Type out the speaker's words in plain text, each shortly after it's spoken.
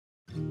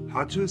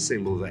How to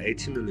assemble the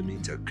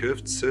 80mm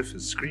curved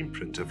surface screen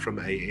printer from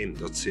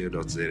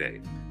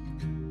am.co.za.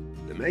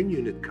 The main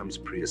unit comes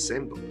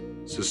pre-assembled,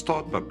 so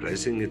start by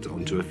placing it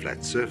onto a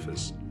flat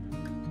surface.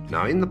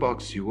 Now in the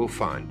box you will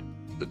find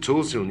the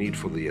tools you'll need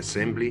for the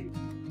assembly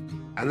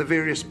and the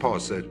various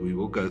parts that we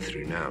will go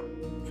through now.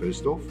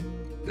 First off,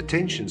 the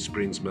tension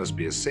springs must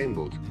be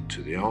assembled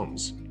to the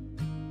arms.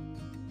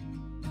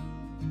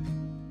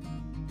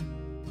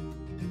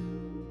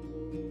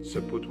 So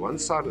put one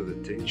side of the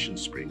tension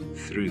spring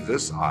through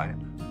this eye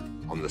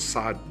on the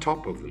side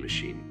top of the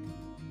machine.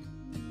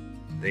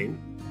 Then,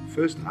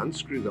 first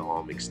unscrew the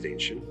arm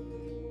extension.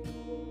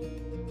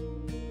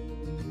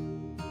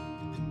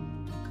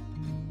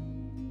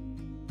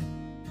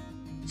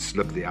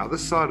 Slip the other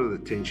side of the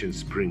tension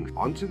spring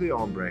onto the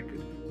arm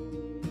bracket.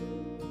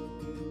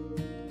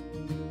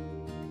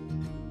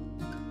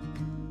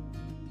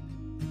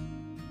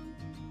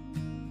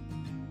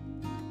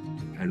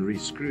 And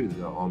rescrew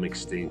the arm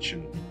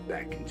extension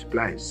back into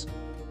place.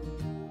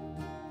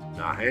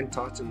 Now hand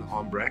tighten the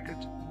arm bracket,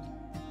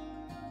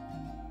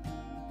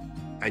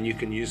 and you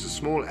can use a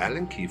small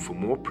Allen key for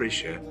more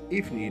pressure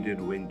if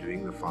needed when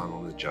doing the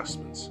final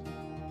adjustments.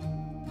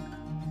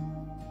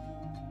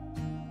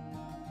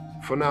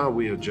 For now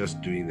we are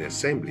just doing the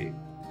assembly,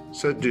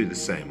 so do the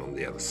same on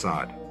the other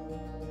side.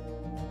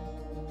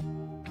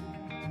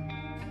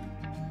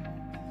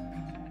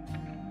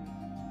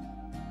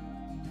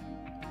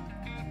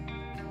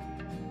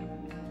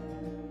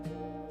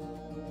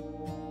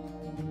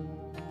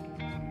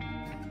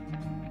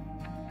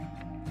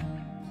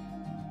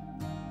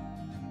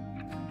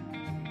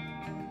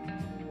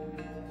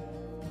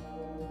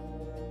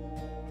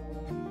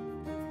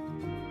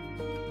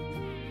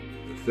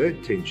 The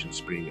third tension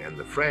spring and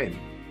the frame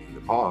in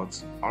the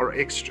parts are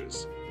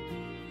extras.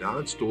 Now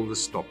install the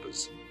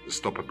stoppers, the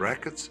stopper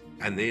brackets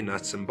and their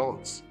nuts and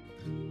bolts.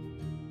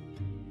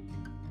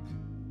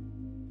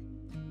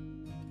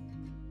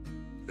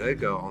 They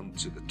go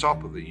onto the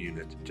top of the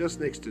unit just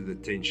next to the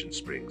tension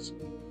springs.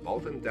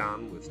 Bolt them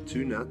down with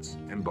 2 nuts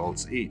and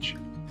bolts each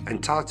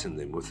and tighten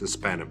them with the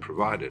spanner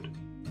provided.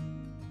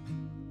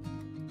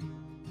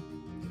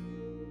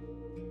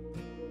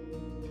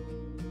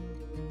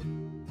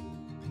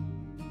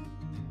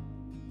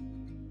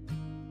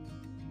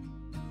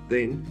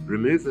 Then,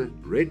 remove the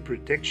red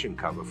protection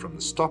cover from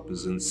the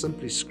stoppers and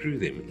simply screw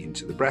them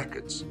into the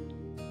brackets.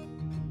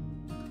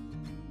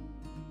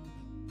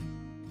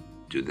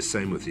 Do the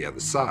same with the other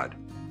side.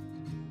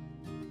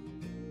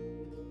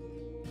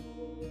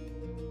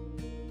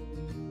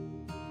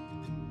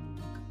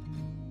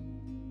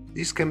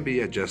 These can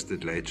be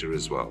adjusted later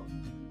as well.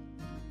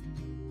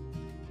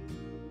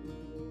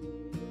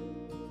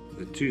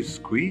 The 2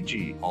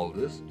 squeegee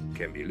holders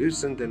can be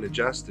loosened and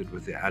adjusted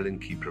with the Allen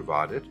key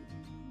provided.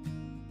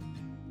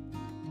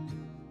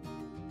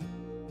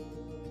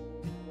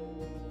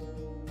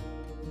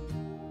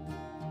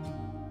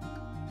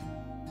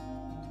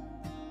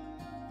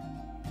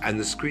 And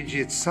the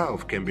squeegee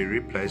itself can be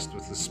replaced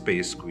with the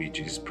spare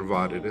squeegees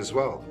provided as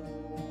well.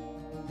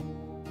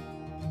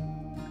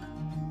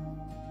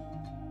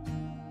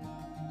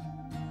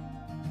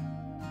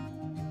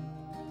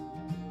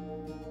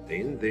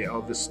 Then there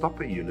are the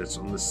stopper units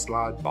on the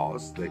slide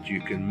bars that you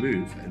can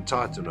move and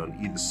tighten on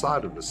either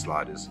side of the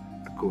sliders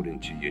according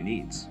to your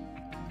needs.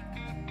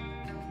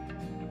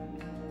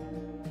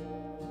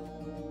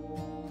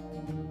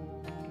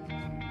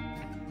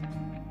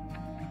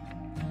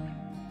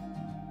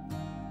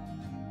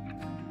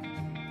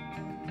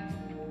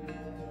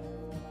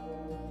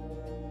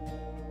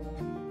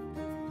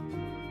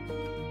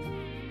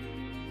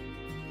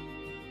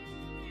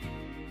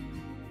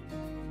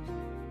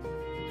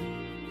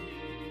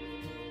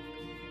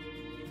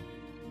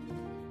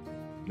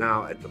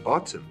 Now at the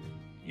bottom,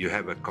 you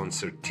have a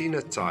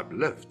concertina type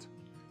lift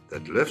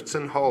that lifts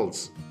and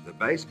holds the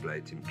base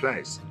plate in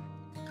place,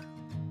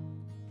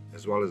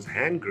 as well as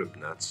hand grip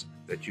nuts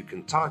that you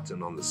can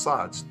tighten on the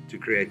sides to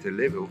create a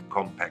level,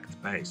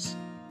 compact base.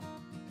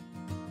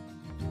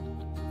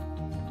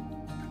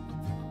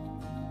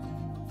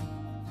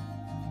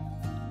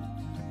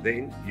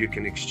 Then you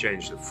can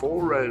exchange the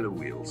 4 roller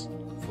wheels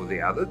for the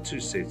other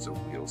 2 sets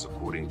of wheels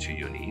according to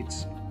your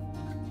needs.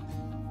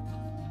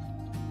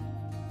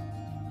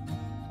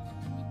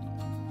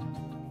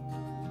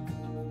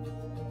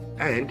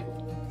 And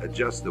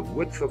adjust the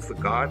width of the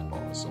guide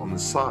bars on the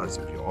sides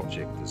of your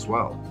object as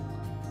well.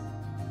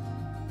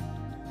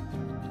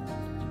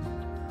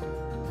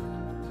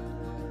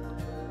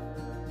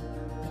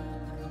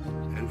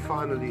 And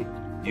finally,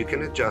 you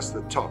can adjust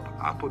the top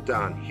up or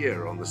down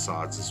here on the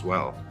sides as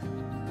well.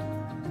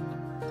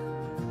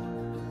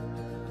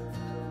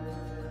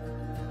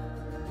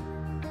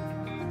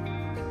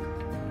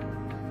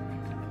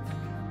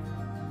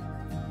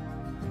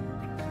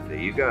 There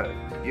you go.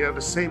 You have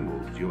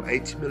assembled your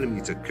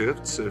 80mm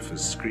curved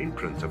surface screen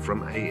printer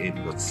from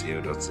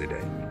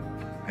am.co.za.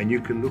 And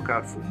you can look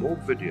out for more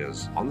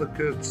videos on the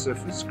curved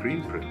surface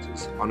screen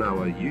printers on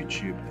our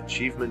YouTube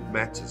Achievement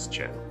Matters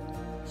channel.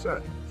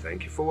 So,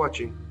 thank you for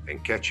watching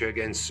and catch you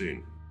again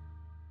soon.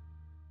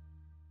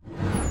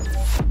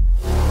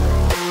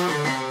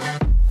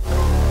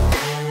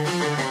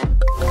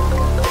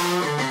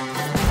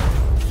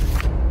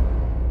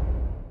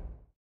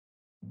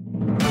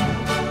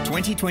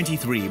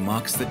 2023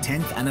 marks the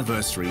 10th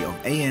anniversary of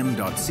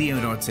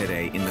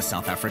am.co.za in the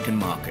South African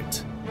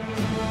market.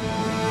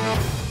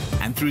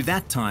 And through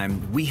that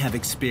time, we have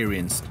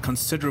experienced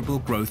considerable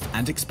growth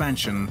and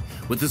expansion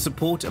with the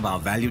support of our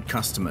valued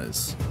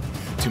customers.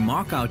 To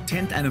mark our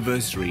 10th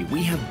anniversary,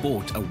 we have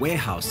bought a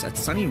warehouse at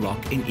Sunny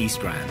Rock in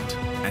East Rand,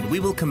 and we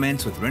will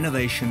commence with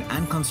renovation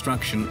and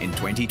construction in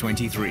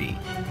 2023.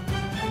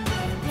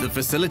 The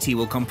facility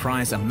will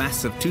comprise a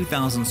massive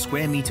 2,000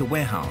 square meter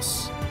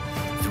warehouse,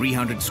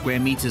 300 square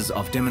meters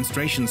of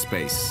demonstration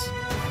space,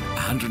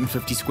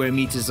 150 square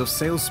meters of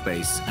sales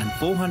space, and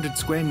 400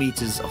 square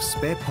meters of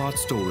spare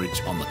parts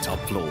storage on the top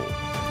floor,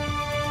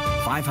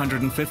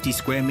 550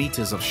 square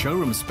meters of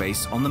showroom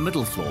space on the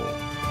middle floor,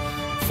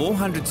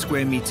 400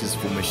 square meters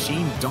for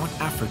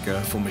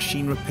Machine.Africa for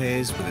machine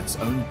repairs with its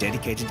own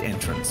dedicated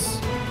entrance,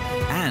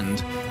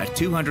 and a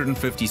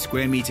 250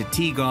 square meter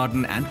tea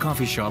garden and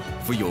coffee shop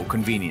for your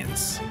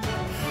convenience.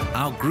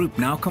 Our group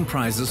now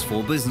comprises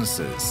 4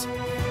 businesses.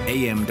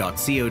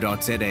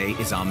 am.co.za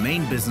is our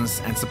main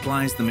business and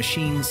supplies the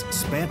machines,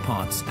 spare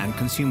parts and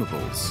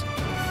consumables.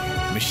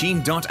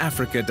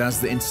 Machine.Africa does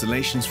the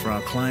installations for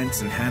our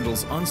clients and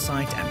handles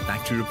on-site and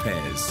factory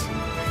repairs.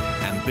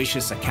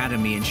 Ambitious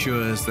Academy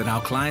ensures that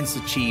our clients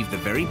achieve the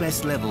very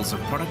best levels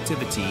of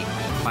productivity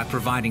by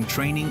providing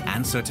training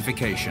and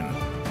certification.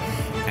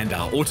 And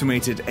our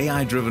automated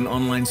AI-driven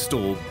online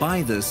store,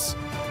 Buy This,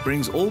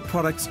 brings all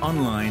products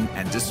online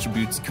and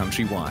distributes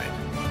countrywide.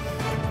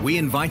 We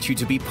invite you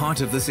to be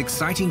part of this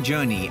exciting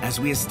journey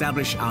as we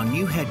establish our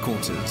new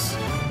headquarters.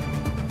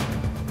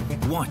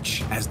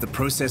 Watch as the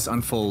process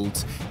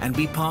unfolds and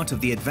be part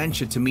of the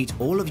adventure to meet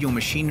all of your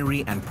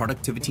machinery and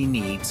productivity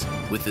needs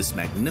with this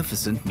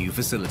magnificent new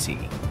facility.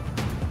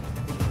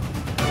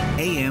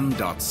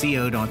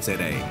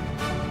 am.co.za.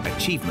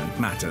 Achievement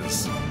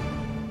matters.